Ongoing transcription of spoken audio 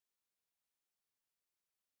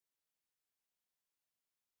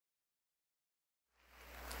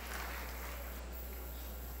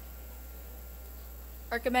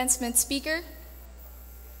Our commencement speaker,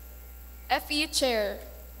 FEU Chair,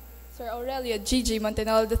 Sir Aurelio Gigi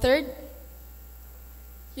Montenegro III,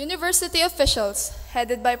 University officials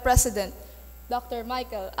headed by President Dr.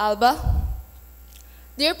 Michael Alba,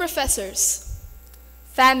 dear professors,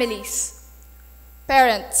 families,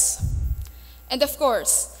 parents, and of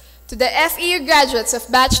course, to the FEU graduates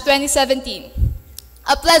of Batch 2017,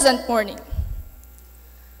 a pleasant morning.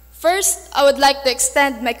 First, I would like to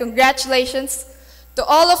extend my congratulations to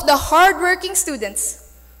all of the hardworking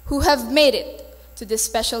students who have made it to this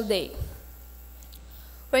special day.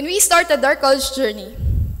 When we started our college journey,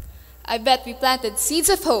 I bet we planted seeds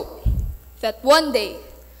of hope that one day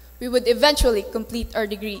we would eventually complete our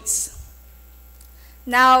degrees.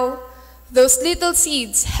 Now, those little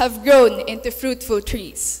seeds have grown into fruitful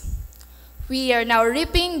trees. We are now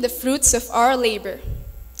reaping the fruits of our labor.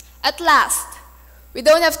 At last, we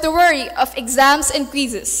don't have to worry of exams and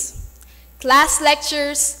quizzes, class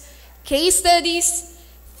lectures, case studies,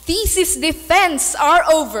 thesis defense are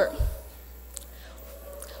over.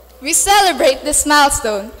 We celebrate this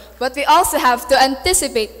milestone, but we also have to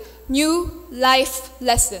anticipate new life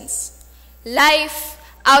lessons. Life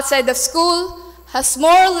outside of school has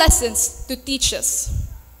more lessons to teach us.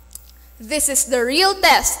 This is the real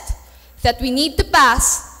test that we need to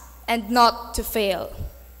pass and not to fail.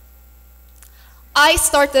 I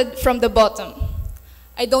started from the bottom.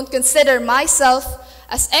 I don't consider myself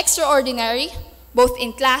as extraordinary, both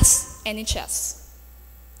in class and in chess.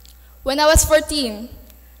 When I was 14,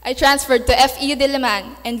 I transferred to FEU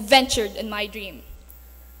Diliman and ventured in my dream.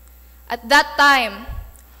 At that time,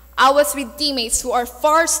 I was with teammates who are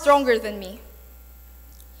far stronger than me.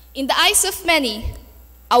 In the eyes of many,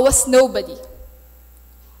 I was nobody.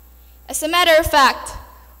 As a matter of fact,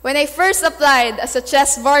 when I first applied as a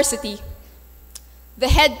chess varsity, the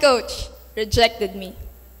head coach rejected me.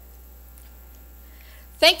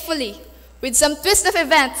 Thankfully, with some twist of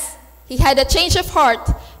events, he had a change of heart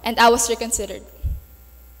and I was reconsidered.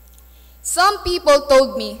 Some people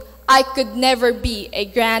told me I could never be a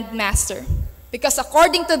Grandmaster because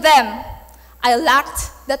according to them, I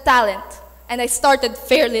lacked the talent and I started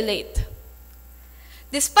fairly late.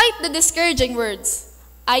 Despite the discouraging words,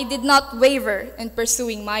 I did not waver in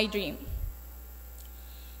pursuing my dream.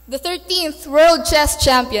 The 13th World Chess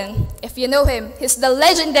Champion, if you know him, he's the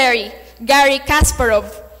legendary Garry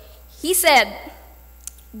Kasparov. He said,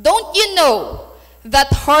 "Don't you know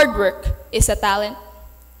that hard work is a talent?"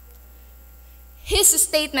 His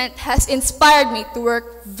statement has inspired me to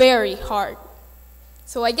work very hard.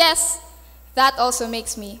 So I guess that also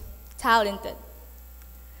makes me talented.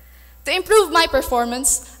 To improve my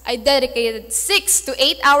performance, I dedicated 6 to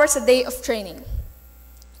 8 hours a day of training.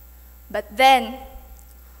 But then,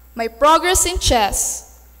 my progress in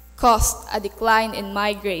chess caused a decline in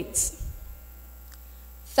my grades.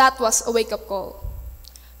 That was a wake-up call,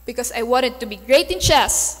 because I wanted to be great in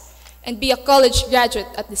chess and be a college graduate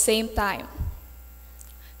at the same time.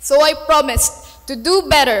 So I promised to do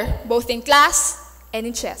better both in class and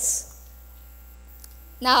in chess.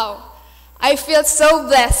 Now, I feel so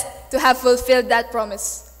blessed to have fulfilled that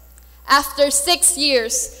promise. After 6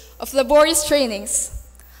 years of laborious trainings,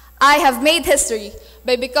 I have made history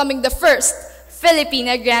by becoming the first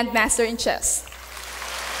Filipina Grandmaster in chess.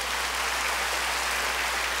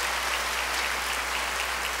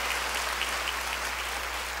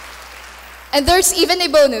 And there's even a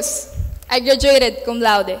bonus. I graduated cum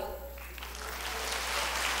laude.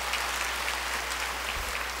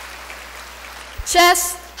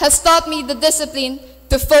 Chess has taught me the discipline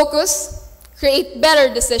to focus, create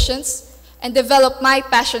better decisions, and develop my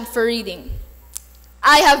passion for reading.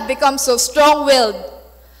 I have become so strong-willed.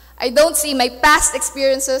 I don't see my past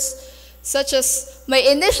experiences, such as my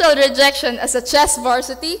initial rejection as a chess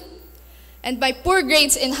varsity and my poor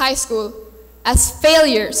grades in high school, as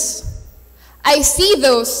failures. I see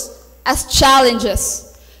those as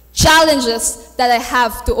challenges that I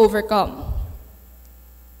have to overcome.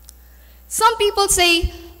 Some people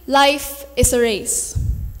say life is a race.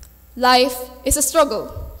 Life is a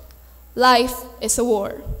struggle. Life is a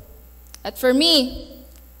war. But for me,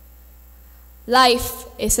 life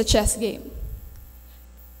is a chess game.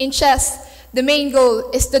 In chess, the main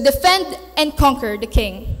goal is to defend and conquer the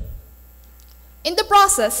king. In the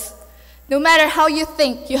process, no matter how you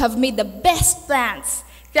think you have made the best plans,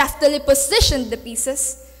 craftily positioned the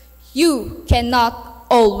pieces, you cannot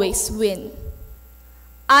always win.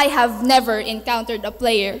 I have never encountered a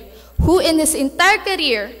player who in his entire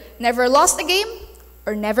career never lost a game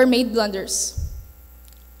or never made blunders.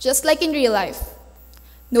 Just like in real life,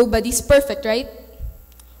 nobody's perfect, right?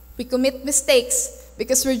 We commit mistakes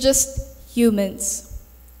because we're just humans.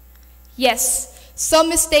 Yes, Some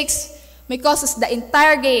mistakes may cost us the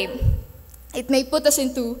entire game. It may put us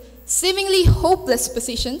into seemingly hopeless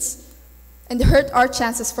positions and hurt our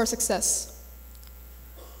chances for success.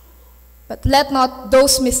 But let not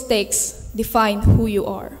those mistakes define who you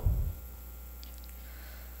are.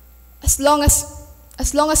 As long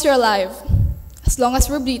as you're alive, as long as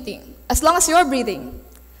you're breathing,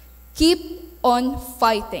 keep on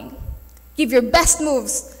fighting. Give your best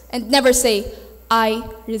moves and never say, I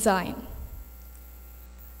resign.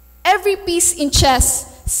 Every piece in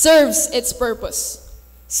chess serves its purpose.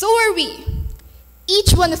 So are we.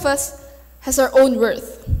 Each one of us has our own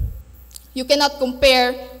worth. You cannot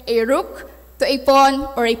compare a rook to a pawn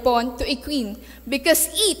or a pawn to a queen because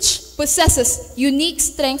each possesses unique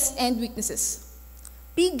strengths and weaknesses.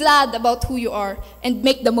 Be glad about who you are and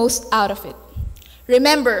make the most out of it.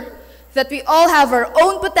 Remember that we all have our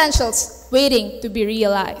own potentials waiting to be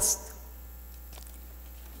realized.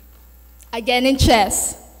 Again in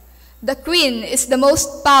chess, the queen is the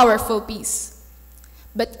most powerful piece.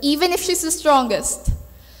 But even if she's the strongest,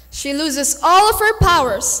 she loses all of her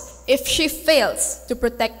powers if she fails to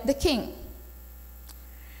protect the king.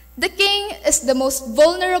 The king is the most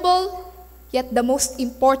vulnerable, yet the most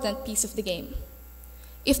important piece of the game.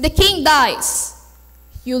 If the king dies,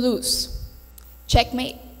 you lose.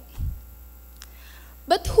 Checkmate.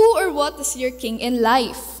 But who or what is your king in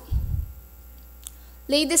life?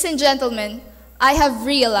 Ladies and gentlemen, I have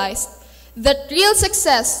realized that real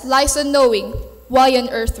success lies in knowing why on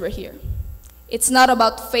earth we're here. It's not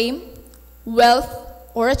about fame, wealth,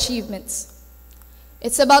 or achievements.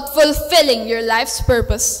 It's about fulfilling your life's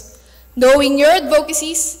purpose, knowing your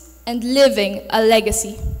advocacies, and living a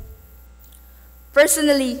legacy.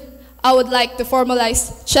 Personally, I would like to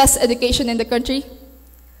formalize chess education in the country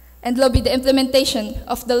and lobby the implementation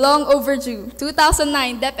of the long overdue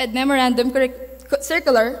 2009 DepEd Memorandum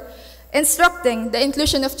Circular instructing the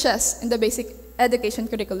inclusion of chess in the basic education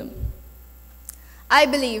curriculum. I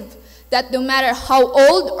believe that no matter how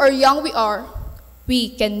old or young we are, we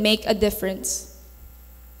can make a difference.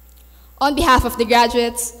 On behalf of the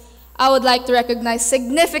graduates, I would like to recognize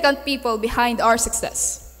significant people behind our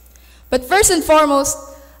success. But first and foremost,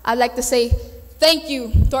 I'd like to say thank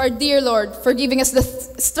you to our dear Lord for giving us the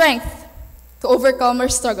strength to overcome our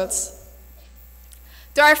struggles.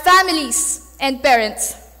 To our families and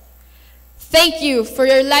parents, thank you for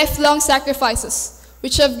your lifelong sacrifices,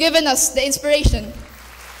 which have given us the inspiration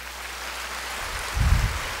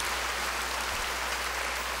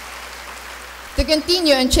to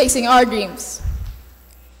continue in chasing our dreams.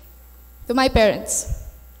 To my parents,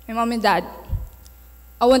 my mom and dad,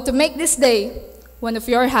 I want to make this day one of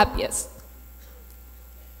your happiest.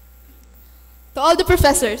 To all the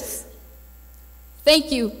professors,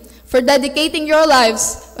 thank you for dedicating your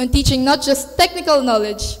lives on teaching not just technical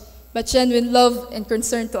knowledge, but genuine love and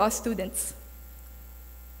concern to us students.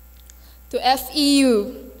 To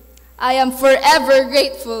FEU, I am forever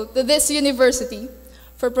grateful to this university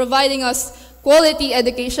for providing us quality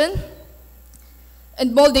education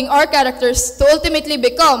and molding our characters to ultimately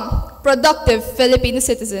become productive Filipino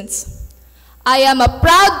citizens. I am a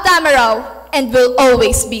proud Tamaraw and will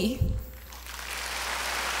always be.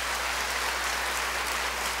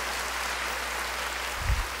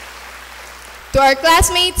 To our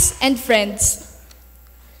classmates and friends,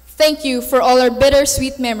 thank you for all our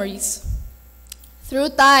bittersweet memories. Through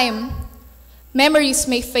time, memories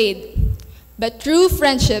may fade, but true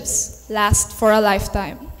friendships last for a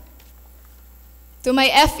lifetime. To my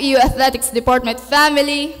FEU Athletics Department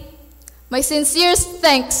family, my sincerest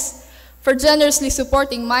thanks for generously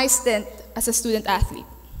supporting my stint as a student athlete.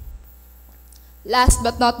 Last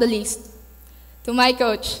but not the least, to my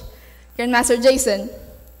coach, Grandmaster Jason,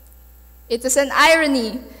 it is an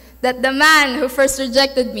irony that the man who first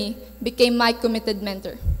rejected me became my committed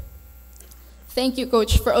mentor. Thank you,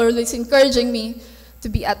 Coach, for always encouraging me to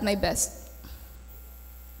be at my best.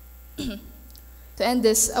 To end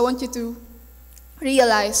this, I want you to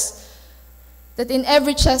realize that in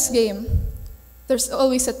every chess game, there's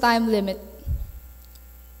always a time limit.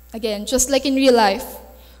 Again, just like in real life,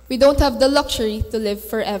 we don't have the luxury to live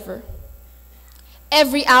forever.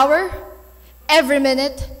 Every hour, every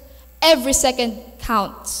minute, every second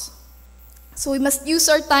counts. So we must use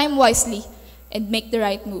our time wisely and make the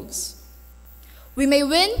right moves. We may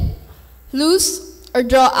win, lose, or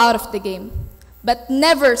draw out of the game, but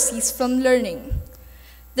never cease from learning.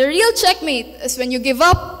 The real checkmate is when you give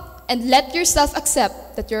up and let yourself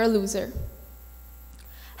accept that you're a loser.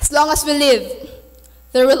 As long as we live,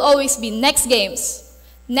 there will always be next games,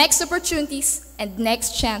 next opportunities, and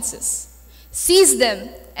next chances. Seize them,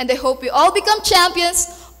 and I hope we all become champions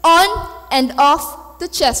on and off the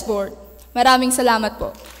chessboard. Maraming salamat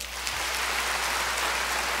po.